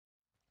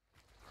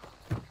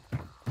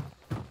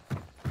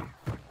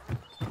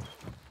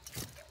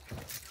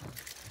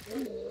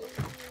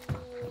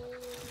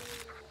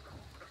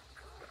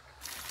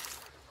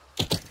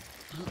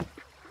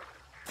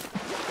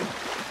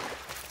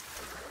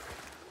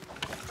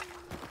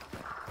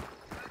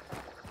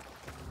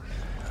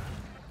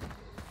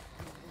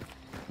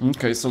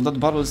Okay, so that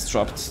barrel is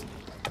trapped.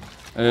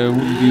 Would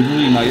be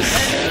really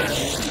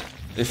nice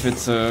if it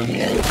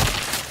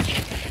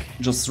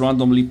just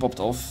randomly popped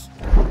off.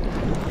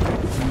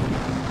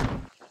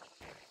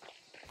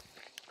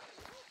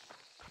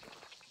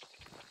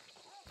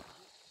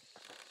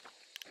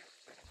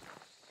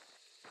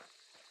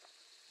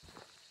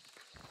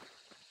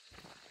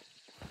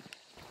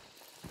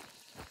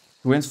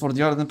 He went for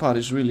the Arden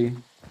Parish, really.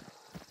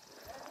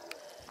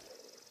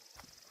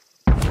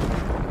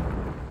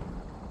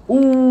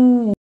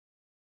 Ooh!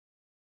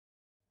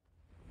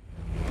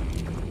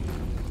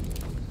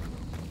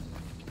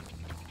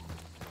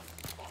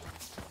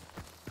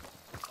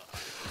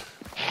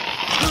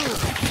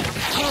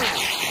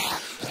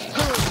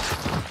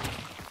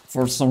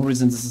 For some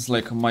reason this is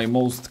like my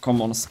most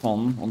common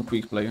spawn on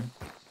Quickplay.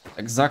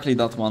 Exactly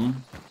that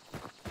one.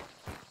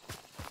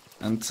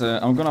 And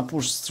I'm gonna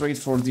push straight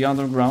for the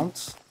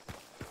underground.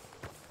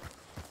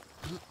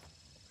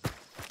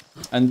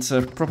 And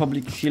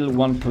probably kill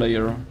one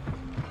player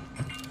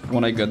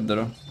when I get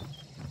there.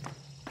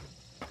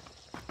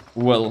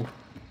 Well,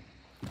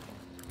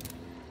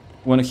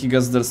 when he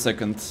gets there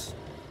second.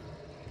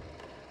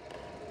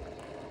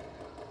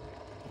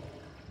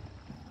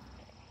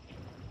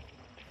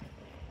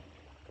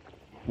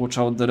 Watch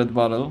out the red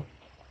barrel.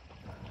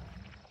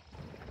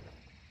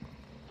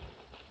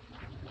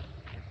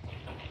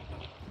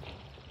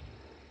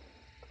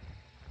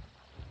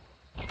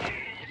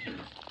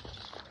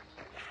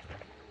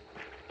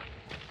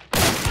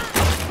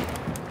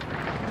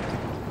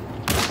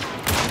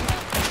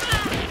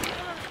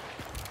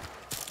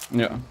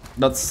 Yeah,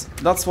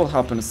 that's what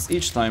happens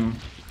each time.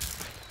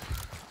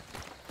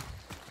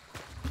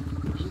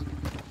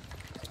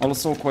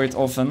 Also, quite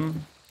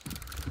often,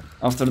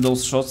 after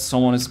those shots,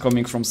 someone is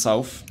coming from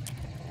south.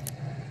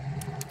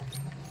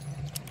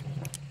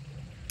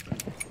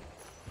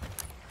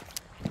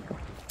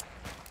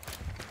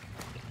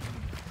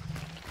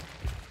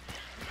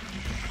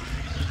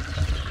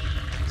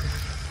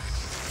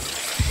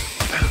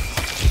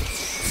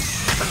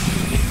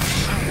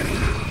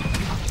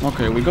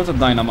 Okay, we got a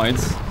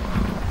dynamite.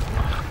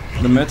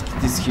 The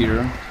medkit is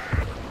here.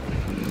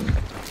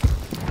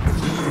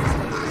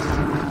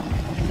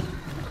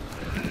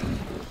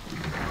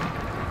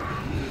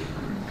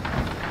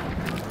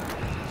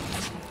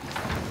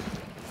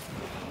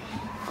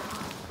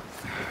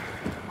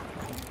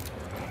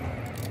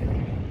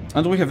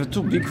 And we have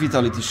 2 big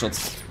vitality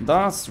shots.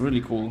 That's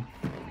really cool.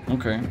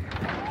 Okay.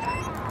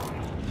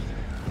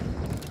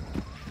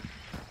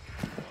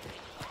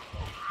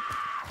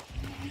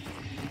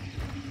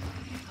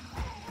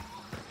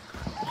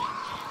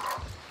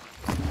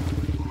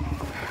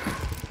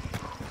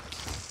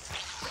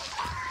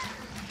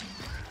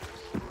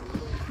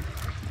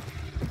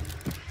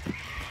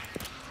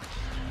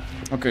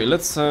 Okay,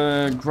 let's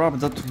grab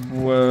that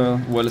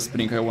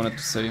wellspring I wanted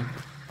to say.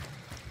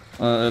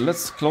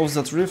 Let's close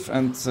that rift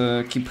and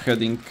keep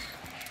heading.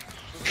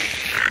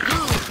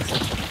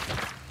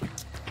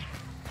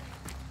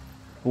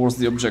 Towards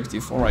the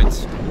objective,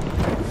 alright.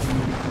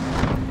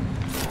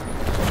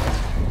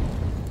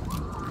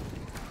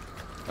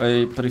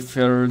 I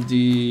prefer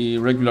the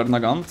regular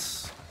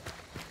Nagant.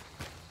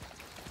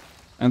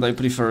 And I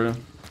prefer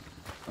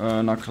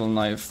knuckle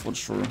knife for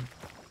sure.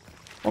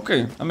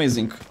 Okay,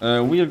 amazing.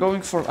 We are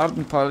going for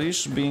Arden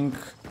Parish, being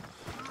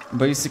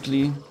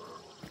basically...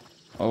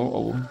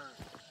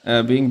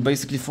 being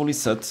basically fully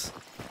set.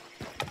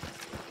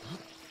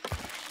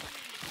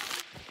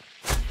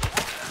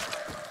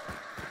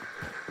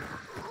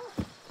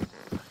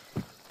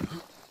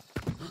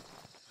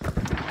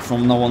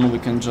 From now on we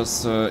can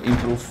just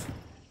improve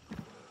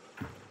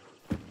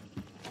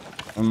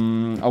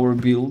our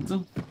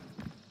build.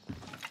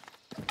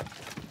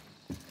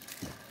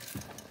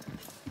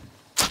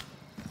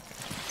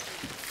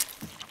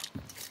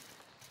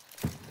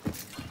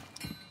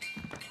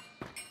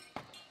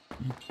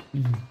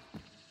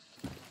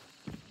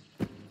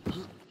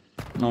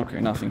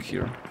 Okay, nothing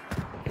here.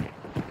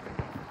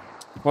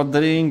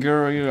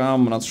 Quadringer,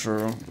 I'm not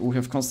sure. We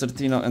have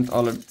Concertina and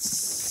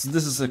Alerts.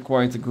 This is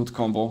quite a good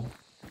combo.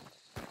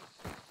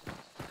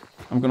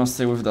 I'm gonna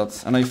stay with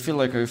that. And I feel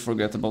like I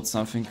forget about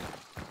something.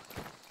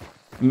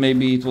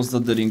 Maybe it was the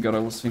Ringer I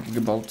was thinking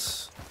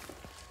about.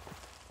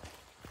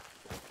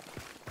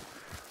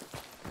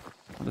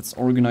 Let's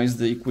organize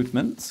the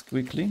equipment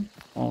quickly.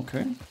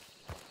 Okay.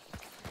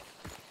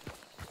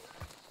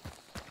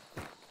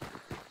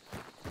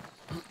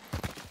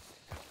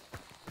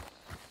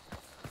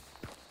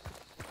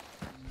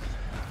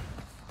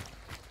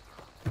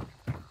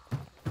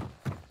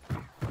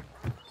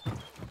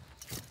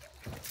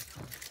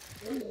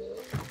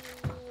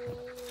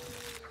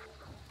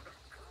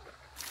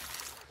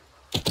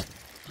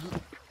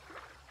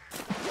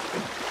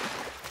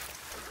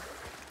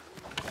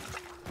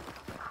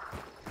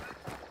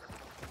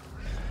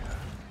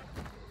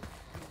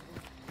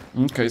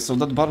 Okay, so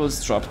that barrel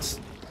is trapped.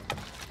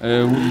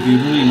 Would be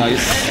really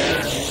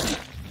nice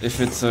if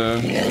it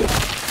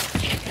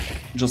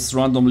just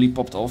randomly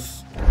popped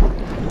off.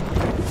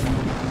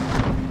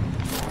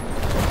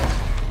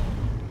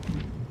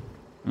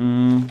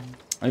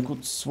 I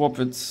could swap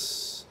it.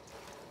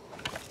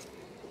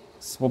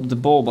 Swap the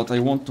bow, but I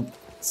want to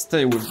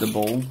stay with the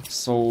bow.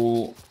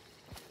 So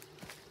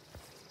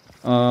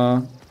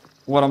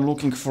what I'm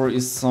looking for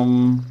is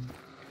some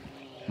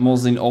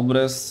Mosin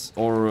Obres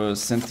or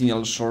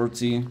Sentinel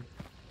Shorty.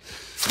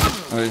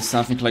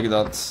 Something like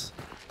that.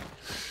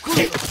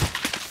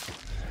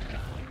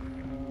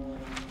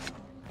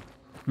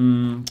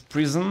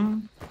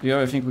 Prison? Yeah,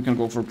 I think we can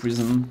go for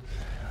prison.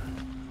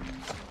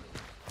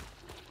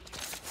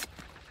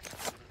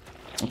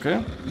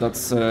 Okay,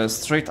 that's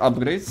straight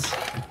upgrades.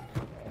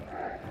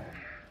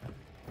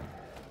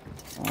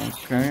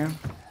 Okay.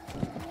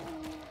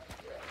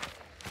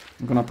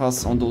 I'm gonna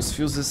pass on those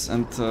fuses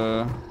and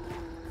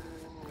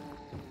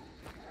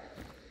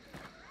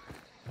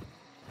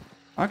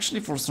actually,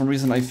 for some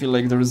reason, I feel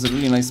like there is a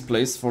really nice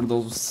place for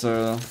those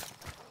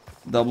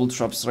double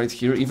traps right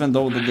here, even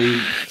though that they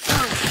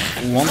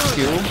won't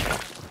kill.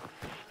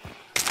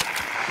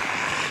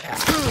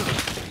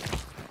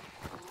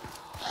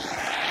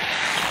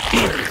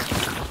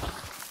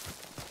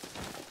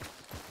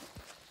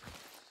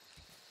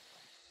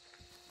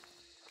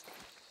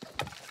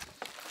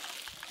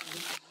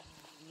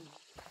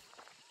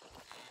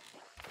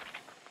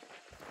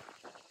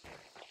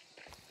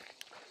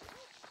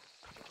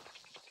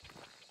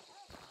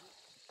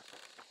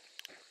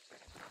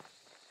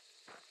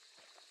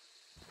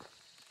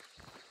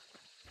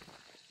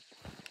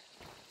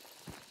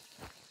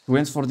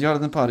 Went for the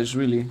Arden Parish,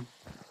 really.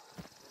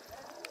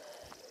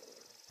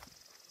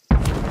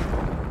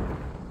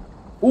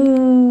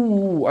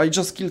 Ooh, I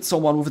just killed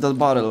someone with that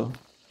barrel.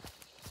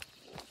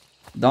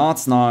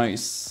 That's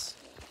nice.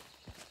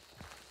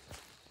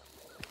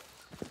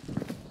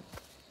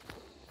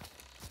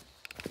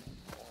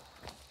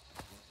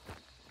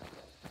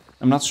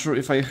 I'm not sure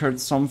if I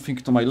heard something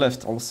to my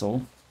left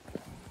also.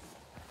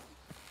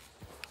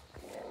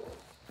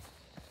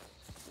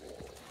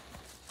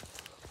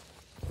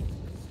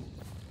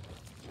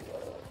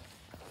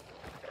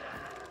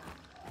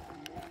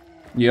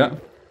 Yeah.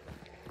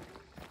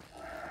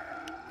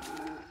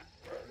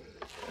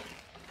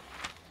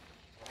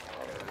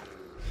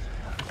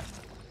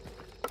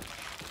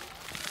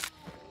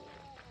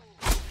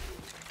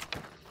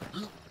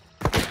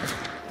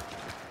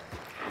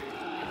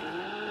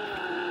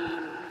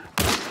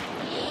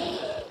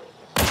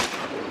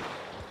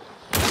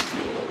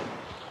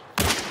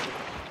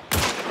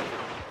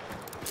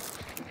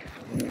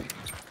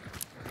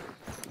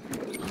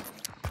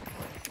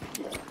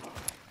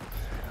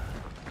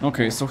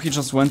 Okay, so he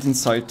just went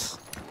inside.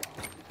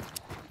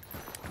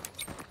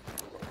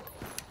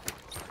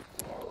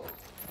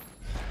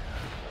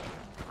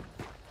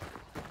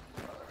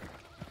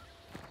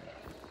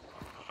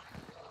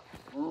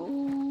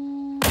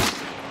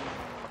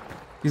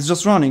 He's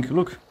just running,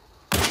 look.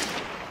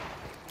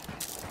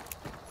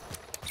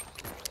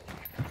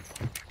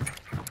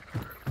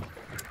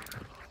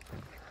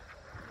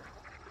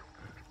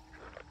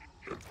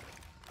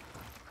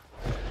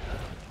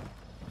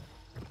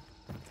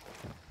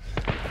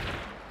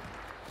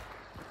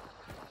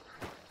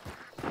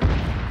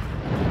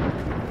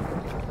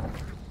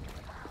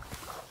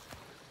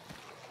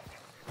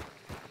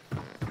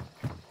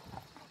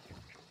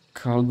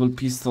 Caldwell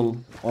pistol.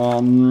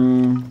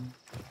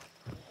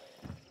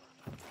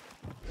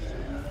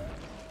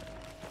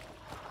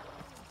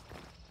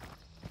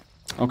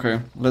 Okay,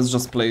 let's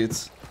just play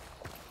it.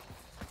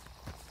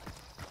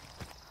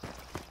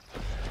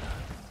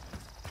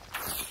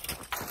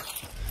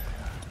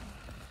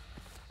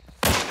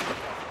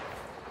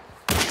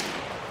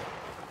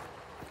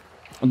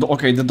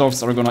 Okay, the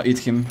dogs are gonna eat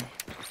him.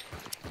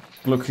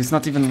 Look, he's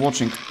not even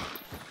watching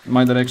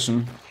my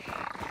direction.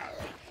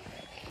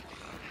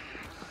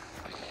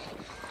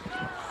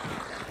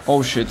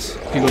 Oh shit,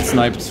 he got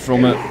sniped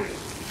from a...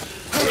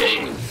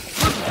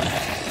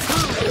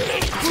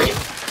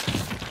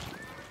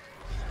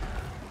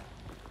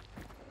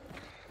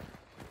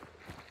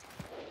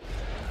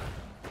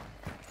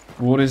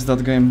 What is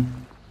that game?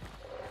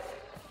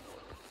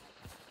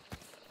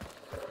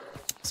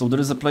 So there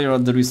is a player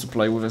at the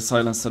resupply with a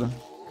silencer.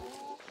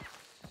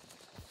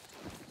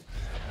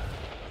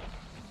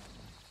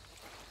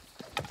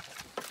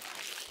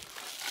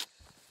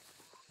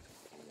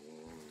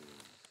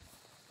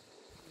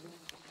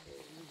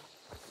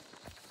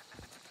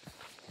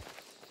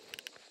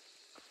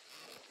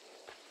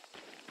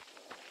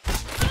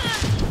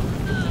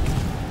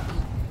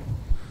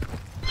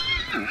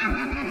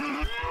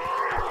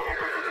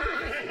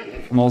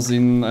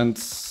 Mosin and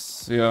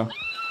yeah,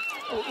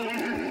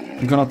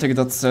 I'm gonna take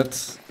that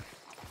set.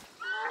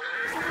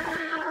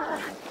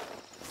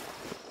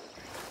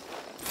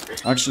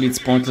 Actually, it's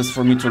pointless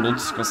for me to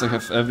loot because I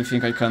have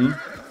everything I can.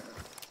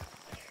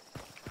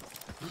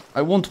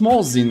 I want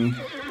Mosin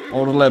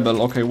or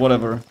Lebel, okay,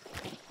 whatever.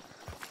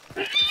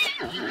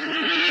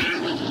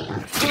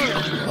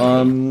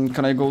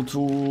 Can I go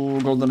to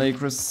Golden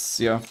Acres?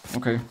 Yeah,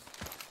 okay.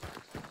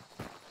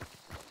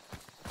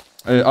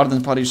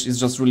 Arden Parish is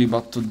just really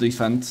bad to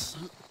defend.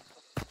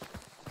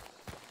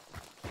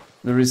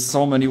 There is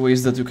so many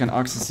ways that you can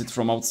access it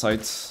from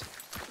outside.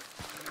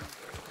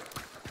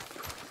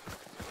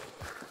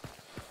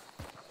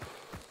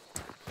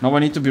 Now I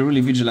need to be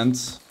really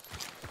vigilant.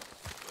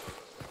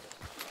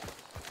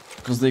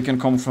 Because they can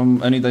come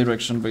from any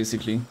direction,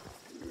 basically.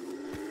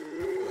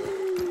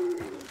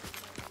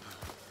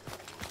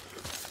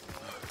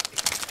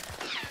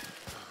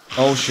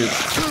 Oh shit.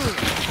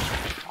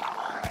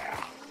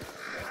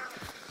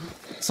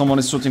 Someone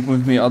is shooting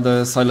with me at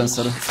the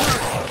silencer.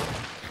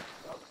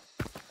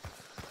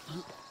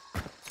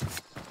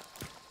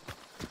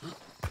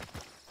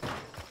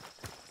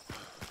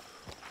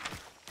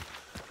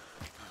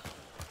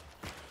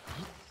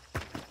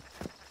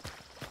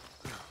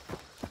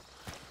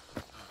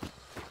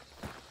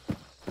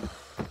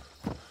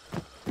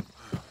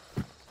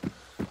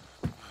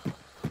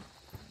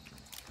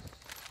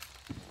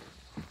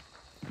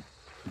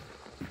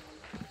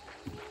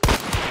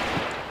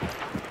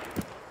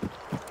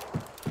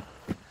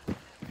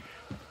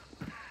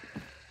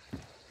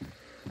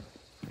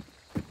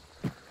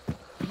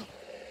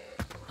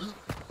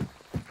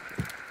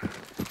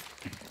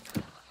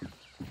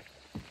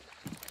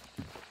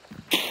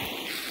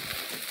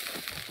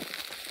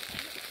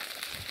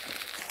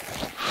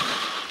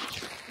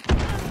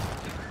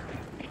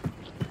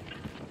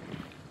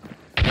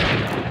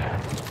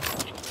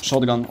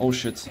 Shotgun, oh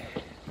shit.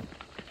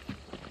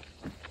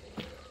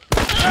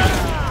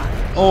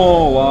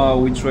 Oh wow,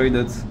 we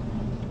traded.